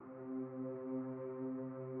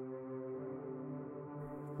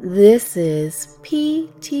This is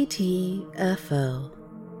PTTFO,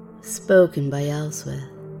 spoken by Elswith.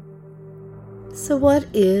 So what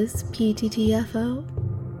is PTTFO?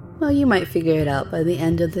 Well, you might figure it out by the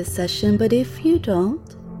end of this session, but if you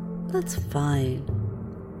don't, that's fine.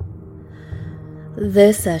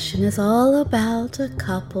 This session is all about a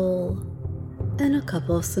couple and a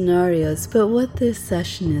couple of scenarios, but what this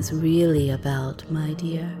session is really about, my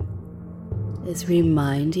dear, is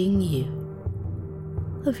reminding you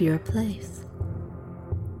of your place.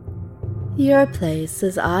 Your place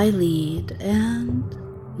as I lead and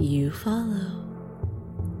you follow.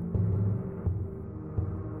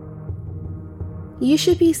 You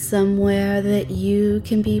should be somewhere that you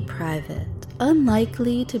can be private,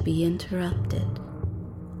 unlikely to be interrupted.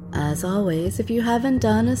 As always, if you haven't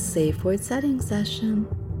done a safe word setting session,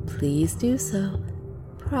 please do so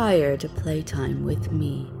prior to playtime with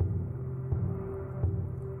me.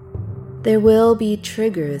 There will be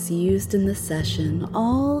triggers used in the session,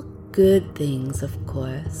 all good things, of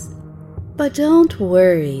course. But don't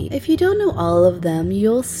worry, if you don't know all of them,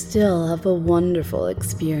 you'll still have a wonderful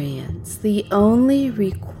experience. The only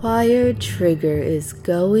required trigger is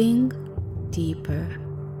going deeper,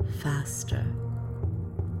 faster.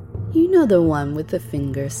 You know, the one with the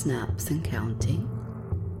finger snaps and counting.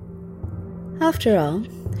 After all,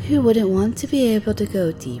 who wouldn't want to be able to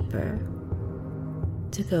go deeper?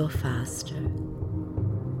 To go faster.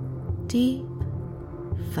 Deep,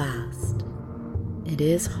 fast. It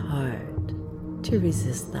is hard to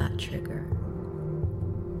resist that trigger.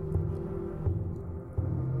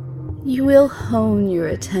 You will hone your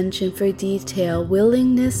attention for detail,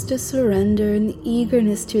 willingness to surrender, and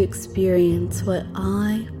eagerness to experience what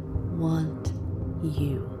I want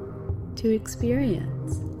you to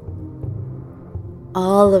experience.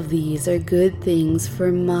 All of these are good things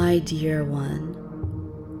for my dear one.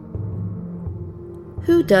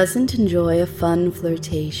 Who doesn't enjoy a fun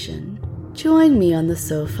flirtation? Join me on the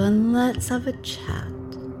sofa and let's have a chat.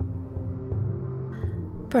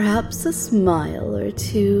 Perhaps a smile or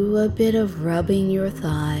two, a bit of rubbing your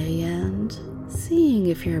thigh, and seeing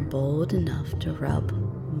if you're bold enough to rub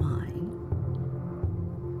mine.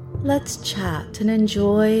 Let's chat and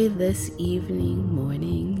enjoy this evening,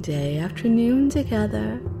 morning, day, afternoon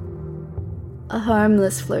together. A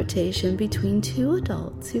harmless flirtation between two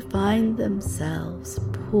adults who find themselves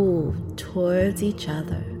pulled towards each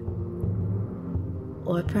other.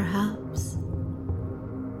 Or perhaps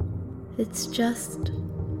it's just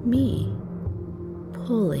me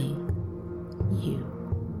pulling you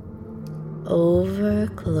over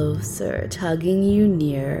closer, tugging you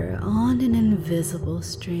nearer on an invisible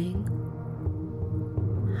string.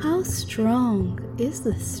 How strong is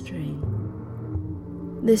this string?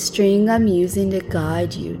 The string I'm using to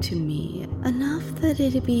guide you to me, enough that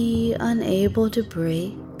it'd be unable to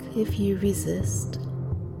break if you resist.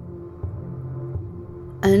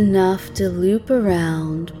 Enough to loop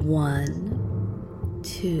around 1,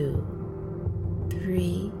 2,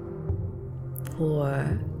 3,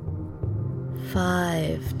 4,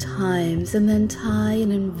 5 times and then tie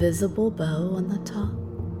an invisible bow on the top.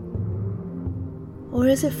 Or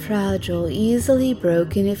is it fragile, easily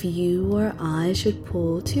broken if you or I should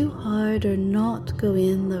pull too hard or not go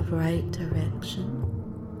in the right direction?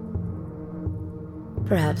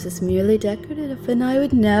 Perhaps it's merely decorative and I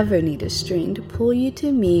would never need a string to pull you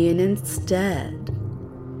to me, and instead,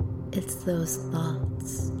 it's those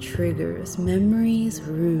thoughts, triggers, memories,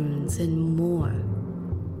 runes, and more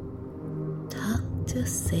tucked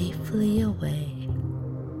safely away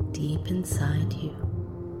deep inside you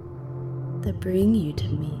that bring you to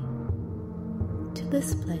me, to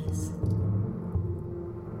this place,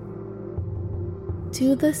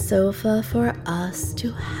 to the sofa for us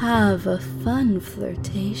to have a fun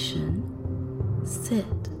flirtation.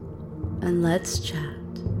 Sit and let's chat.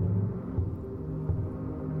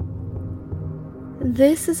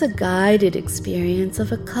 This is a guided experience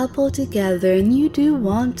of a couple together, and you do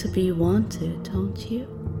want to be wanted, don't you?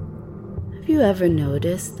 Have you ever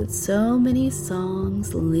noticed that so many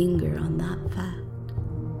songs linger on that fact?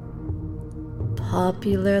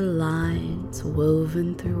 Popular lines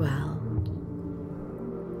woven throughout.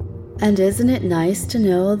 And isn't it nice to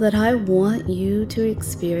know that I want you to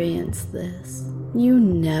experience this? You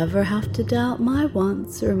never have to doubt my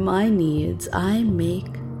wants or my needs. I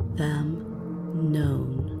make them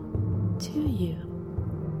known to you.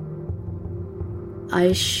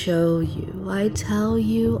 I show you, I tell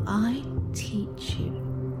you, I teach you.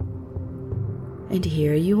 And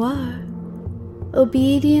here you are,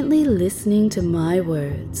 obediently listening to my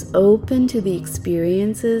words, open to the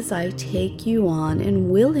experiences I take you on, and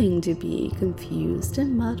willing to be confused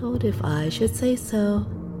and muddled if I should say so,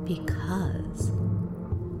 Because?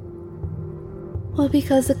 Well,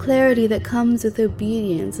 because the clarity that comes with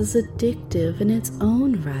obedience is addictive in its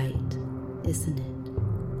own right, isn't it?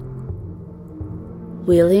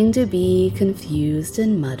 Willing to be confused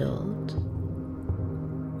and muddled,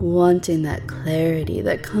 wanting that clarity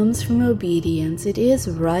that comes from obedience, it is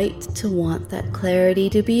right to want that clarity,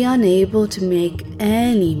 to be unable to make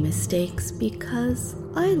any mistakes because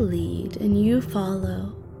I lead and you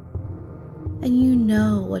follow. And you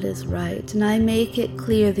know what is right, and I make it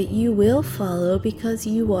clear that you will follow because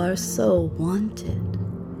you are so wanted.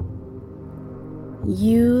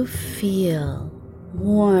 You feel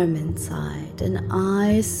warm inside, and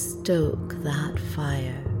I stoke that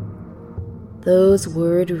fire. Those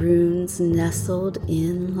word runes nestled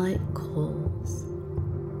in like coals,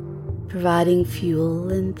 providing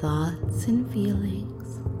fuel in thoughts and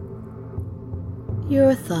feelings.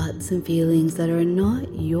 Your thoughts and feelings that are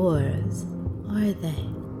not yours, are they?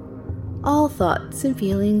 All thoughts and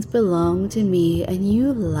feelings belong to me, and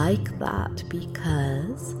you like that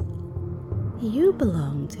because you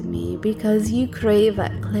belong to me, because you crave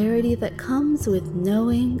that clarity that comes with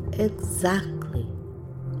knowing exactly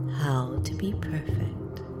how to be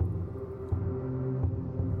perfect.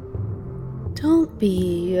 Don't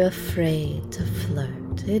be afraid to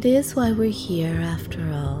flirt. It is why we're here after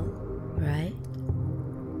all, right?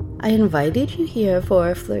 I invited you here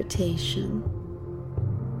for a flirtation.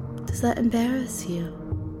 Does that embarrass you?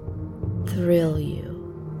 Thrill you?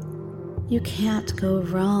 You can't go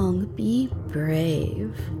wrong. Be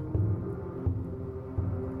brave.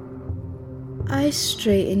 I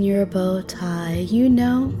straighten your bow tie. You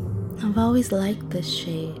know, I've always liked this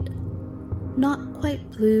shade. Not quite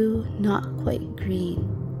blue, not quite green.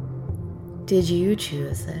 Did you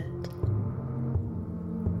choose it?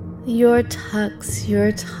 Your tux,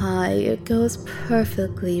 your tie, it goes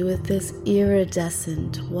perfectly with this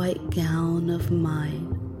iridescent white gown of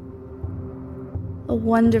mine. A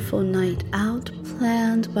wonderful night out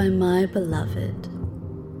planned by my beloved.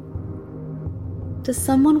 Does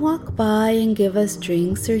someone walk by and give us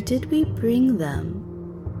drinks, or did we bring them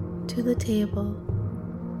to the table?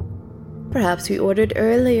 Perhaps we ordered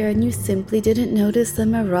earlier and you simply didn't notice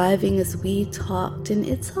them arriving as we talked, and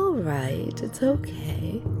it's all right, it's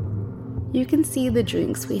okay. You can see the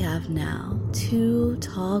drinks we have now, 2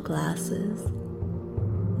 tall glasses.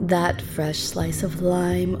 That fresh slice of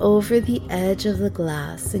lime over the edge of the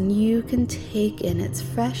glass, and you can take in its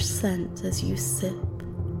fresh scent as you sip.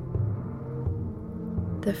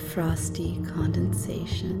 The frosty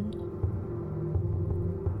condensation.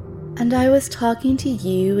 And I was talking to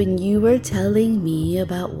you, and you were telling me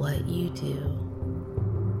about what you do.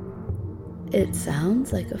 It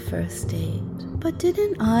sounds like a first date, but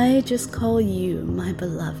didn't I just call you my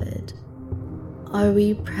beloved? Are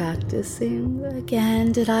we practicing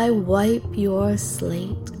again? Did I wipe your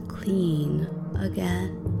slate clean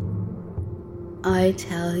again? I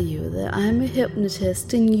tell you that I'm a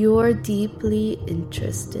hypnotist and you're deeply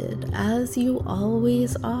interested, as you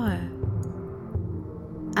always are.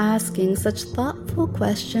 Asking such thoughtful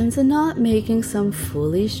questions and not making some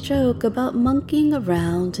foolish joke about monkeying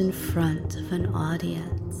around in front of an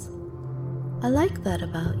audience. I like that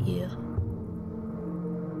about you.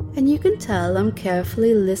 And you can tell I'm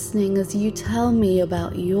carefully listening as you tell me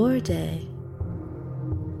about your day.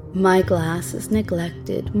 My glass is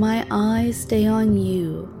neglected, my eyes stay on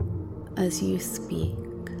you as you speak.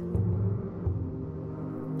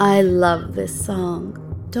 I love this song,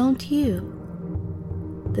 don't you?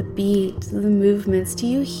 The beat, the movements, do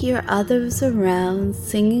you hear others around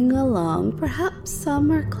singing along? Perhaps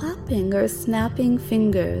some are clapping or snapping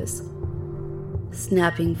fingers.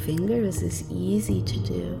 Snapping fingers is easy to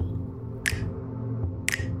do.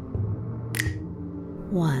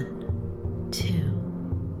 1,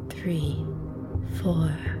 2, 3,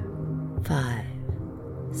 4, 5,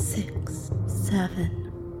 6,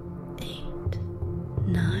 7, 8,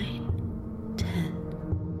 9, 10.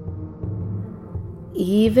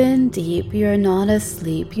 Even deep, you're not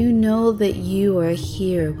asleep. You know that you are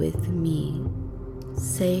here with me,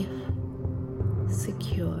 safe,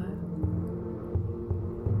 secure.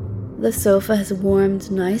 The sofa has warmed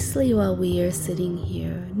nicely while we are sitting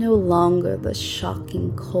here. No longer the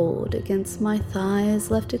shocking cold against my thighs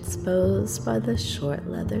left exposed by the short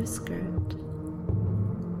leather skirt.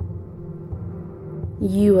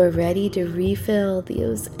 You are ready to refill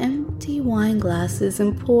those empty wine glasses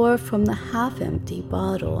and pour from the half-empty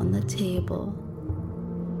bottle on the table.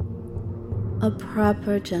 A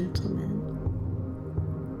proper gentleman,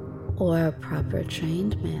 or a proper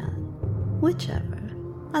trained man, whichever.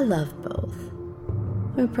 I love both,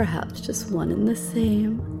 or perhaps just one and the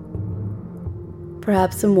same.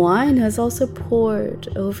 Perhaps some wine has also poured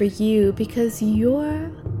over you because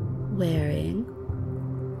you're wearing...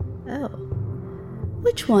 Oh,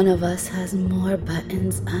 which one of us has more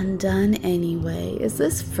buttons undone anyway? Is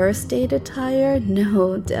this first date attire?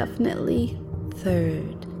 No, definitely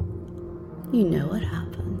third. You know what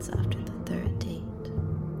happens after the third date,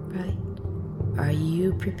 right? Are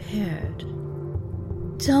you prepared?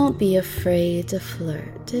 Don't be afraid to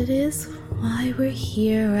flirt. It is why we're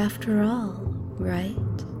here after all, right?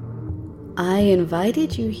 I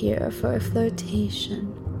invited you here for a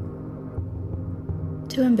flirtation.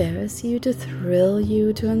 To embarrass you, to thrill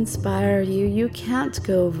you, to inspire you. You can't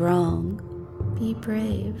go wrong. Be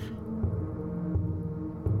brave.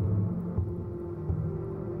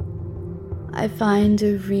 I find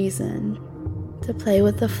a reason to play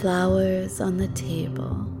with the flowers on the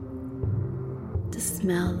table, to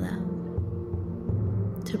smell them,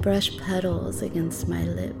 to brush petals against my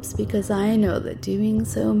lips, because I know that doing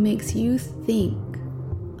so makes you think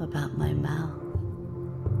about my mouth.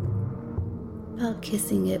 About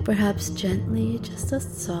kissing it, perhaps gently, just a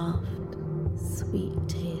soft, sweet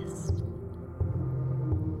taste.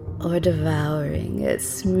 Or devouring it,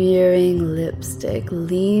 smearing lipstick,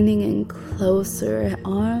 leaning in closer,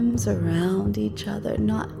 arms around each other,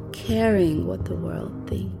 not caring what the world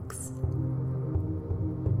thinks.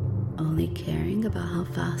 Only caring about how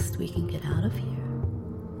fast we can get out of here.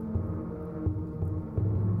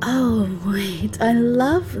 Oh, wait, I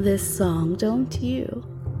love this song, don't you?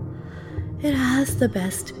 It has the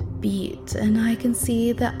best beat, and I can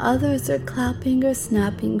see that others are clapping or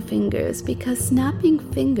snapping fingers, because snapping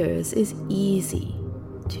fingers is easy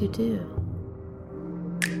to do.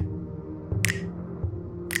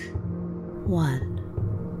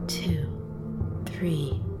 1, 2,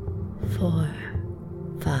 3, 4,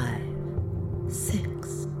 5,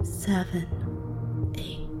 6, 7,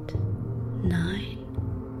 8, 9,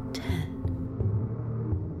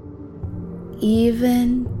 10.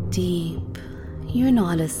 Even deep. You're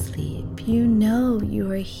not asleep. You know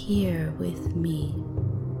you are here with me.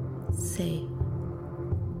 Safe.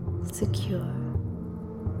 Secure.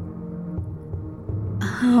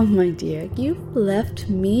 Oh, my dear, you've left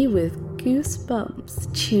me with goosebumps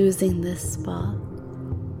choosing this spot.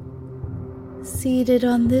 Seated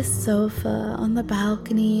on this sofa, on the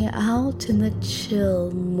balcony, out in the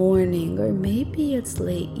chill morning, or maybe it's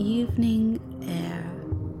late evening air.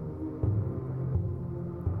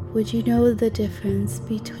 Would you know the difference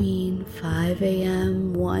between 5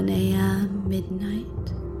 a.m., 1 a.m.,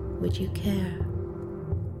 midnight? Would you care?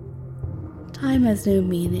 Time has no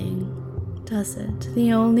meaning, does it?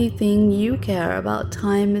 The only thing you care about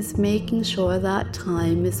time is making sure that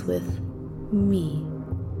time is with me,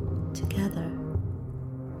 together.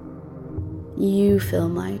 You fill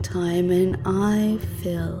my time and I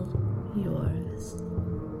fill yours.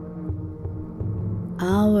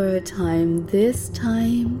 Our time, this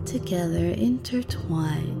time together,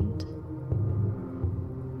 intertwined,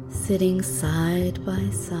 sitting side by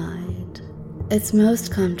side. It's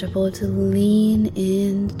most comfortable to lean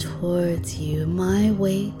in towards you, my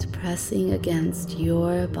weight pressing against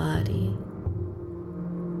your body.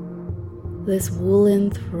 This woolen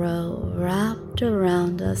throw wrapped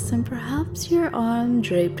around us, and perhaps your arm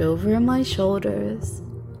draped over my shoulders.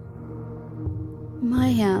 My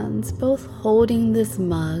hands both holding this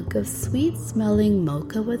mug of sweet-smelling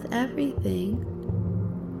mocha with everything.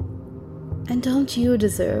 And don't you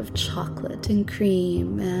deserve chocolate and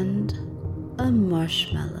cream and a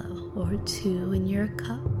marshmallow or two in your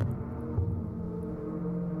cup?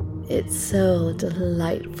 It's so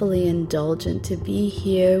delightfully indulgent to be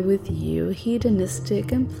here with you,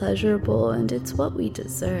 hedonistic and pleasurable, and it's what we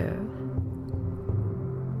deserve.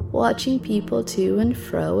 Watching people to and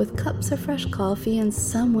fro with cups of fresh coffee and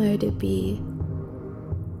somewhere to be.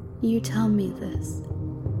 You tell me this,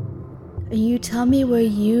 and you tell me where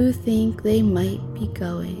you think they might be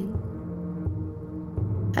going.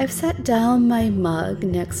 I've set down my mug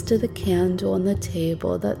next to the candle on the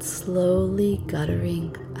table that's slowly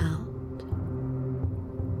guttering out.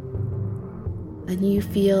 And you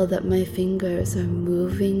feel that my fingers are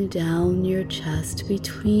moving down your chest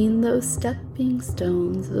between those stepping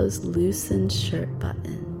stones, those loosened shirt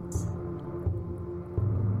buttons.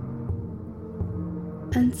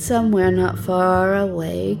 And somewhere not far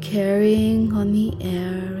away, carrying on the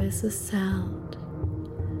air, is a sound.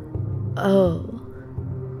 Oh,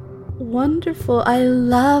 wonderful. I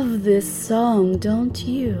love this song, don't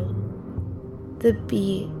you? The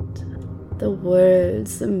beat, the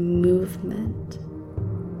words, the movement.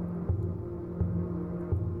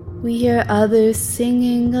 We hear others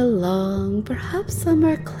singing along. Perhaps some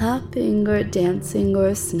are clapping or dancing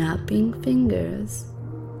or snapping fingers.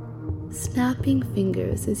 Snapping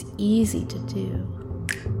fingers is easy to do.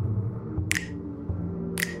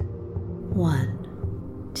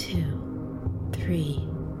 1, 2, 3,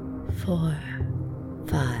 4,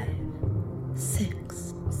 5,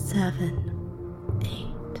 6, 7,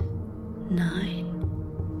 8,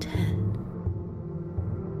 9, 10.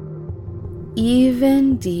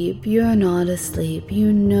 Even deep, you're not asleep.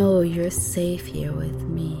 You know you're safe here with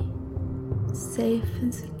me. Safe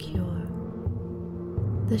and secure.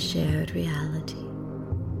 The shared reality.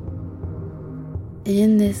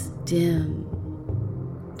 In this dim,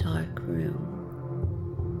 dark room.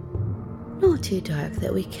 Not too dark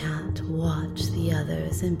that we can't watch the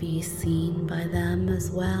others and be seen by them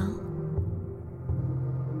as well.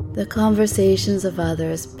 The conversations of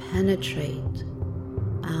others penetrate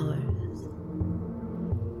ours.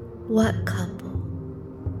 What couple?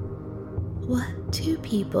 What two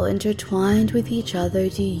people intertwined with each other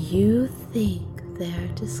do you think they're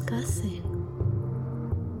discussing?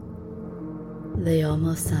 They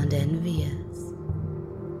almost sound envious.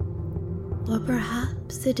 Or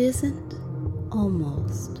perhaps it isn't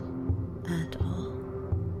almost at all.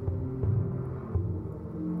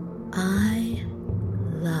 I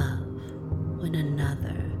love when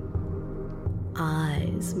another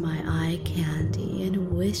eyes my eye candy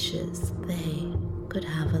and wishes they could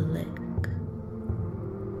have a lick.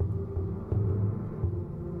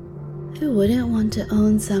 Who wouldn't want to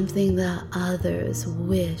own something that others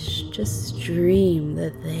wish, just dream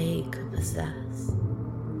that they could possess?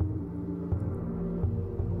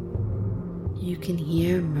 You can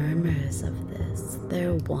hear murmurs of this,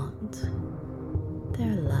 their want,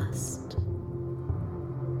 their lust.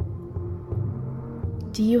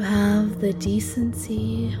 Do you have the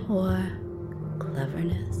decency or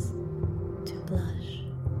cleverness to blush?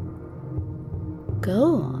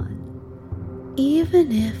 Go on.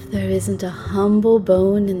 Even if there isn't a humble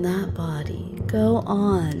bone in that body, go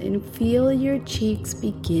on and feel your cheeks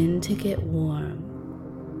begin to get warm.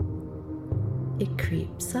 It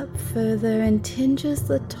creeps up further and tinges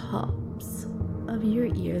the tops of your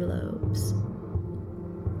earlobes.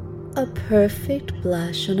 A perfect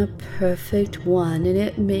blush on a perfect one, and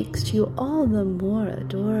it makes you all the more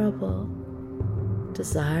adorable,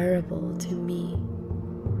 desirable to me,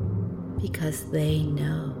 because they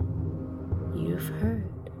know you've heard.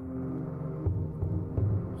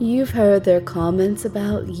 You've heard their comments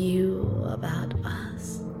about you, about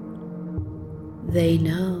us. They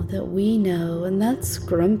know that we know, and that's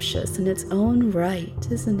scrumptious in its own right,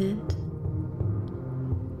 isn't it?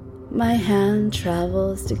 My hand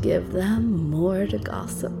travels to give them more to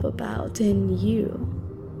gossip about, and you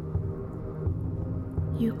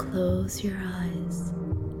close your eyes.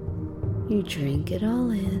 You drink it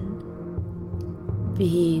all in,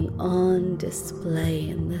 being on display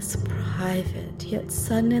in this private yet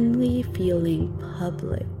suddenly feeling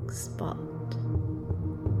public spot.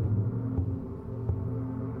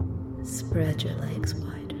 Spread your legs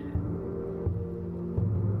wider.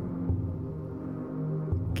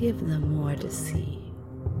 Give them more to see.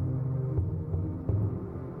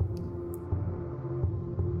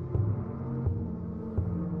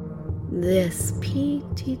 This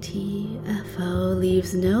PTTFO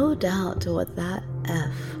leaves no doubt to what that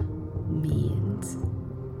F means.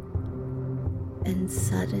 And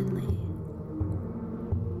suddenly,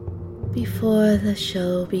 before the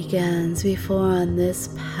show begins, before on this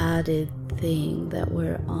padded thing that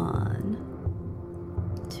we're on,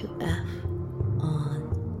 to F on,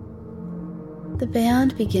 the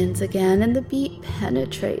band begins again and the beat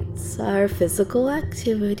penetrates our physical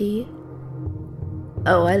activity.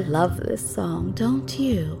 Oh, I love this song, don't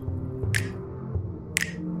you?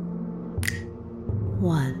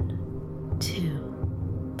 1,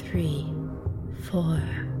 2, 3, 4,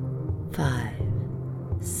 5,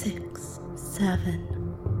 6, 7,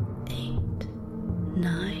 8,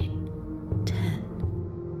 9, 10.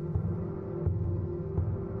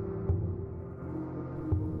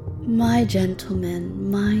 My gentleman,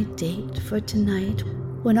 my date for tonight,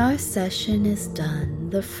 when our session is done,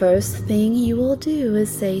 the first thing you will do is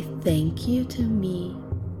say thank you to me.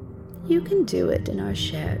 You can do it in our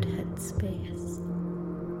shared headspace.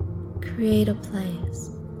 Create a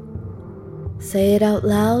place. Say it out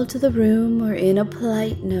loud to the room or in a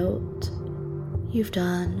polite note. You've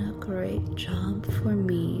done a great job for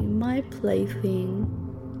me, my plaything,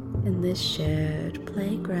 in this shared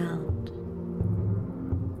playground.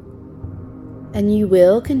 And you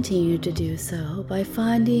will continue to do so by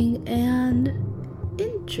finding an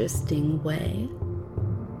interesting way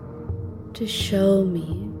to show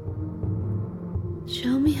me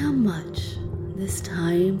Show me how much this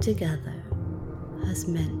time together has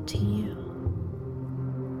meant to you.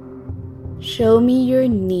 Show me your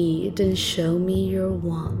need and show me your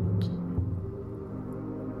want.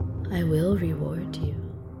 I will reward you.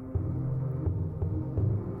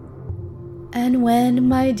 And when,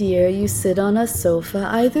 my dear, you sit on a sofa,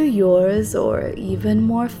 either yours or, even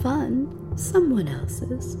more fun, someone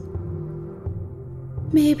else's,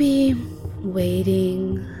 maybe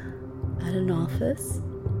waiting at an office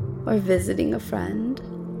or visiting a friend,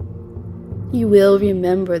 you will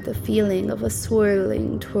remember the feeling of a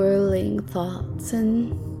swirling, twirling thoughts,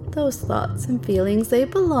 and those thoughts and feelings, they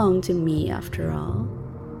belong to me after all.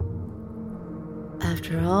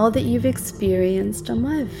 After all that you've experienced on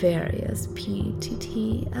my various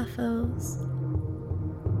PTTFOs,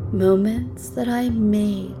 moments that I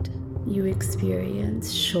made you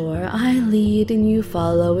experience, sure, I lead and you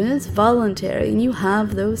follow, and it's voluntary, and you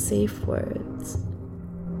have those safe words.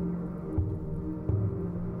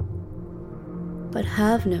 But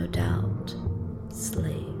have no doubt,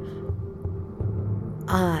 slave,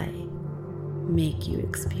 I make you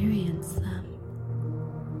experience them.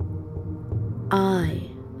 I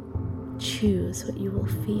choose what you will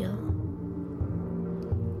feel.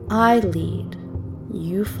 I lead,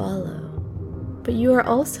 you follow. But you are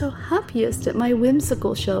also happiest at my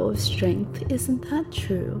whimsical show of strength, isn't that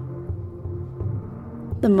true?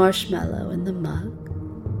 The marshmallow in the mug,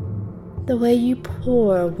 the way you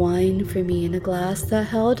pour wine for me in a glass that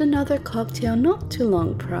held another cocktail not too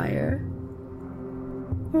long prior.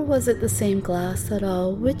 Or was it the same glass at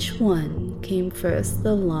all? Which one came first,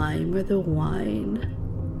 the lime or the wine?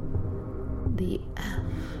 The F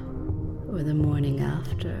or the morning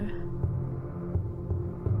after?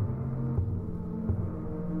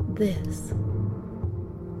 This.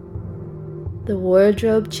 The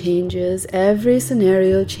wardrobe changes, every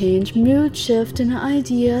scenario change, mood shift, an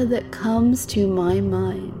idea that comes to my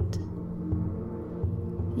mind.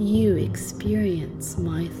 You experience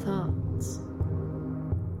my thoughts.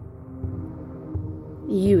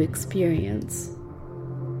 You experience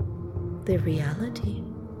the reality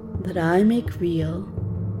that I make real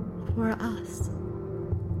for us.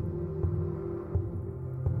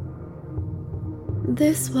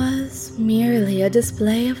 This was merely a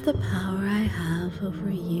display of the power I have over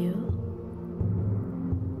you.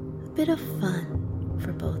 A bit of fun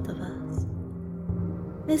for both of us.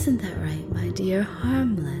 Isn't that right, my dear?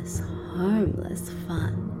 Harmless, harmless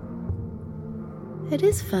fun. It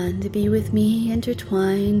is fun to be with me,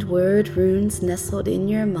 intertwined word runes nestled in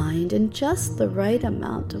your mind, and just the right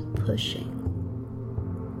amount of pushing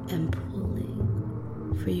and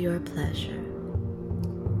pulling for your pleasure.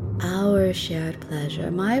 Our shared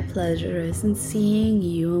pleasure, my pleasure, is in seeing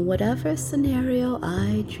you in whatever scenario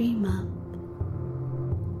I dream up.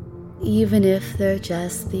 Even if they're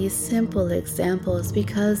just these simple examples,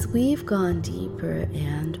 because we've gone deeper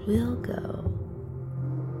and will go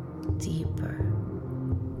deeper.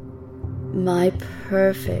 My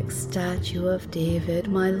perfect statue of David,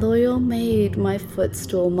 my loyal maid, my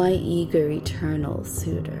footstool, my eager eternal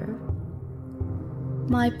suitor,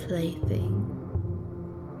 my plaything,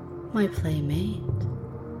 my playmate.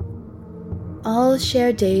 All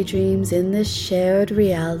share daydreams in this shared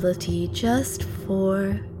reality just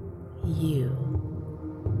for you.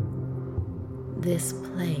 This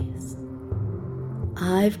place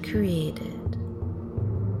I've created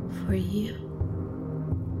for you.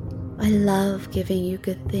 I love giving you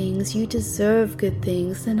good things. You deserve good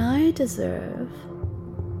things, and I deserve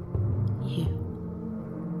you.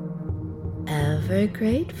 Ever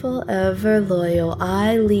grateful, ever loyal,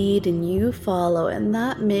 I lead and you follow, and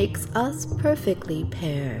that makes us perfectly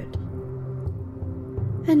paired.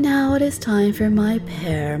 And now it is time for my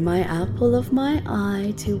pair, my apple of my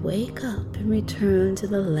eye, to wake up and return to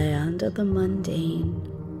the land of the mundane.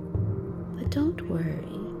 But don't worry.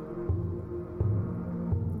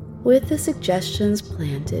 With the suggestions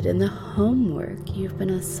planted and the homework you've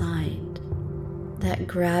been assigned, that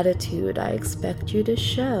gratitude I expect you to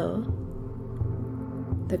show,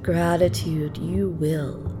 the gratitude you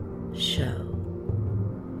will show.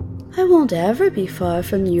 I won't ever be far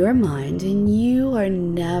from your mind, and you are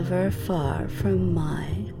never far from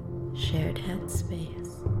my shared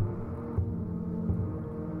headspace.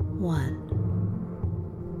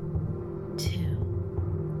 1, 2,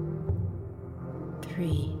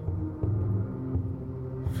 3,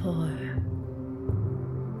 4,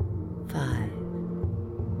 5,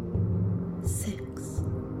 6,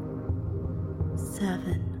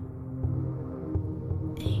 7,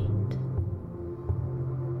 8,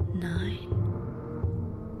 9,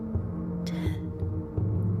 10.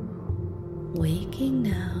 Waking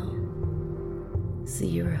now,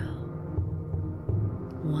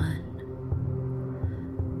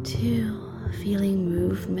 1. 2. Feeling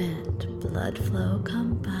movement, blood flow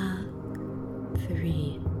come back.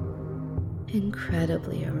 3.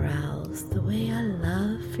 Incredibly aroused the way I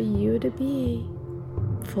love for you to be.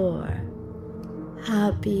 4.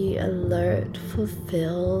 Happy, alert,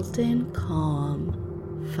 fulfilled, and calm.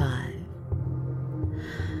 5.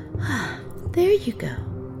 There you go.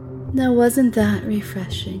 Now wasn't that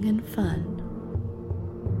refreshing and fun?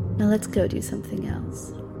 Now let's go do something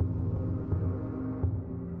else.